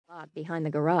spot behind the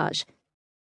garage.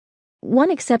 One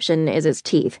exception is his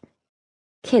teeth.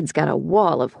 Kid's got a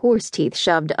wall of horse teeth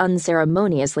shoved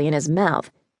unceremoniously in his mouth.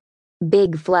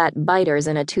 Big flat biters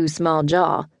in a too small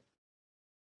jaw.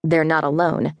 They're not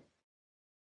alone.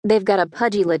 They've got a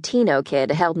pudgy Latino kid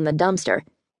held in the dumpster.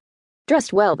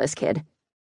 Dressed well, this kid.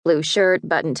 Blue shirt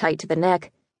buttoned tight to the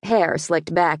neck, hair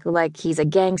slicked back like he's a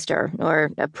gangster or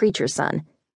a preacher's son.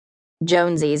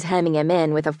 Jonesy's hemming him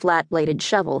in with a flat-bladed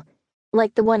shovel,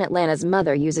 like the one Atlanta's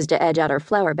mother uses to edge out her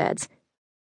flower beds.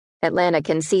 Atlanta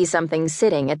can see something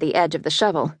sitting at the edge of the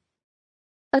shovel.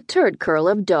 A turd curl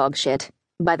of dog shit,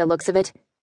 by the looks of it.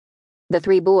 The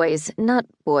three boys, not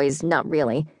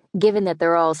really, given that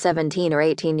they're all 17 or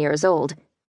 18 years old,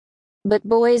 but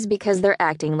boys because they're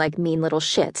acting like mean little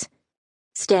shits,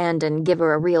 stand and give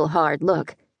her a real hard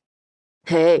look.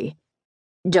 "Hey,"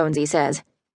 Jonesy says.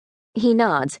 He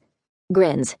nods,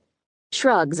 grins,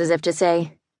 shrugs as if to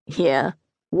say, "Yeah,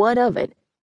 what of it?"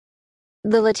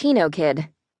 The Latino kid,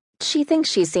 she thinks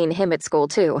she's seen him at school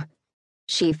too.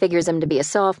 She figures him to be a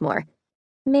sophomore,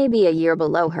 maybe a year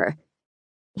below her.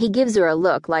 He gives her a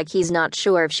look like he's not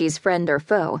sure if she's friend or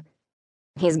foe.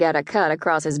 He's got a cut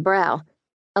across his brow,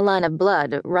 a line of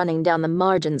blood running down the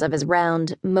margins of his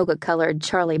round, mocha-colored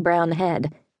Charlie Brown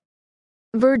head.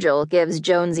 Virgil gives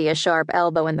Jonesy a sharp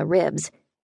elbow in the ribs.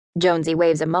 Jonesy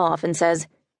waves him off and says,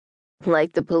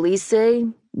 "Like the police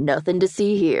say, nothing to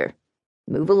see here.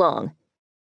 Move along."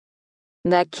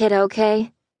 "That kid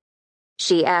okay?"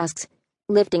 she asks,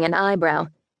 lifting an eyebrow.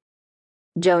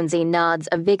 Jonesy nods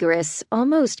a vigorous,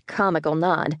 almost comical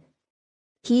nod.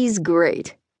 "He's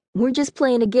great. We're just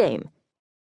playing a game."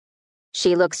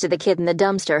 She looks to the kid in the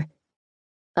dumpster.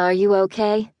 "Are you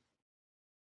okay?"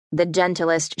 The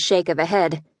gentlest shake of a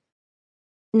head.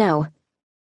 "No."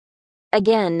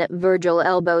 Again, Virgil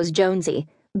elbows Jonesy,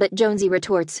 but Jonesy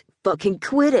retorts, "Fucking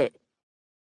quit it."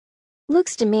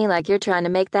 "Looks to me like you're trying to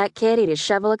make that kid eat a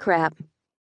shovel of crap,"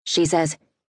 she says.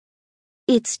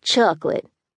 "It's chocolate,"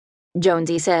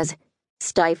 Jonesy says,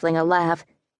 stifling a laugh.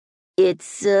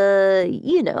 "It's,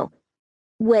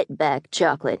 wetback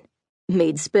chocolate,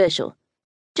 made special,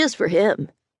 just for him,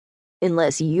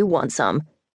 unless you want some."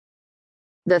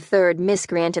 The third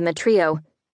miscreant in the trio,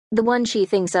 the one she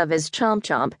thinks of as Chomp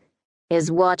Chomp, is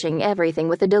watching everything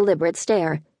with a deliberate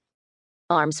stare.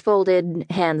 Arms folded,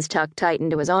 hands tucked tight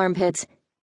into his armpits.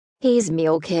 He's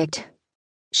mule-kicked,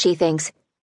 she thinks.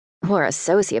 Or a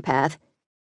sociopath.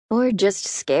 Or just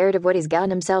scared of what he's gotten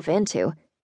himself into.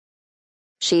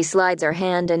 She slides her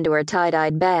hand into her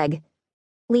tie-dyed bag,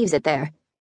 leaves it there.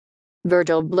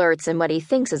 Virgil blurts in what he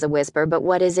thinks is a whisper, but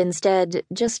what is instead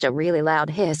just a really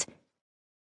loud hiss.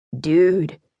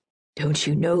 "Dude, don't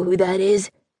you know who that is?"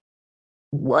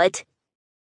 "What?"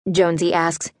 Jonesy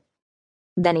asks.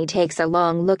 Then he takes a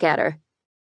long look at her.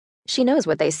 She knows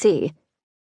what they see.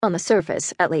 On the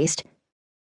surface, at least.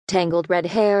 Tangled red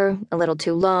hair, a little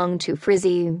too long, too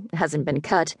frizzy, hasn't been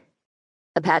cut.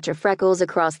 A patch of freckles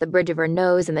across the bridge of her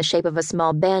nose in the shape of a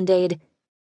small Band-Aid.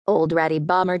 Old ratty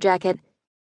bomber jacket.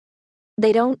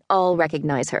 They don't all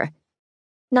recognize her.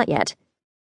 Not yet.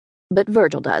 But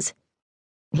Virgil does.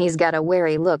 He's got a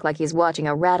wary look like he's watching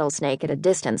a rattlesnake at a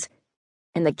distance.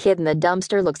 And the kid in the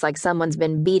dumpster looks like someone's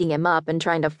been beating him up and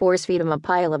trying to force-feed him a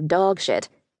pile of dog shit.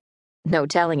 No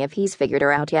telling if he's figured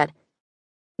her out yet.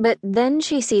 But then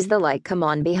she sees the light come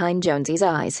on behind Jonesy's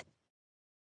eyes.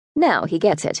 Now he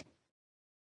gets it.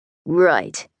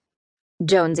 "Right,"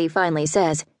 Jonesy finally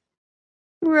says.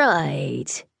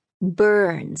 "Right.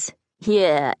 Burns.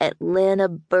 Yeah, Atlanta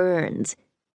Burns.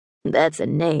 That's a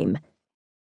name."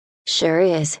 "Sure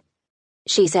is,"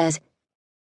 she says.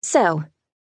 "So,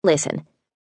 listen.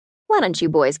 Why don't you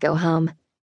boys go home?"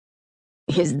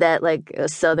 "Is that like a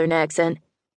southern accent?"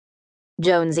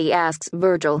 Jonesy asks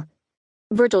Virgil.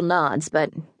 Virgil nods,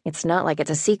 but it's not like it's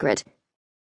a secret.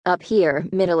 Up here,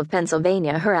 middle of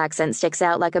Pennsylvania, her accent sticks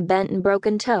out like a bent and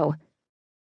broken toe.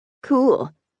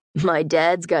 "Cool. My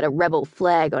dad's got a rebel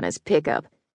flag on his pickup."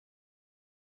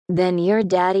 "Then your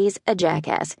daddy's a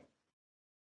jackass."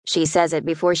 She says it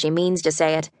before she means to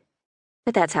say it,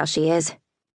 but that's how she is.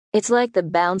 It's like the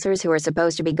bouncers who are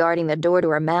supposed to be guarding the door to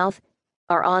her mouth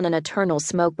are on an eternal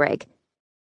smoke break.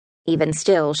 Even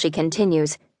still, she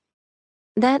continues.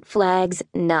 "That flag's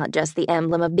not just the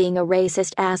emblem of being a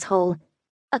racist asshole,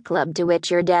 a club to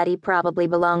which your daddy probably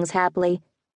belongs happily,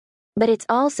 but it's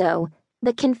also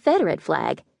the Confederate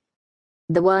flag.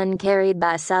 The one carried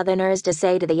by Southerners to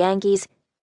say to the Yankees,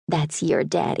 'That's your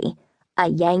daddy, a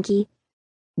Yankee.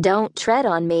 Don't tread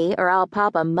on me or I'll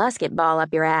pop a musket ball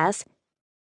up your ass.'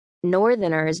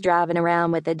 Northerners driving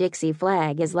around with the Dixie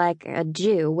flag is like a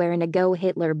Jew wearing a Go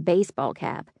Hitler baseball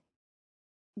cap."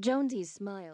 Jonesy's smile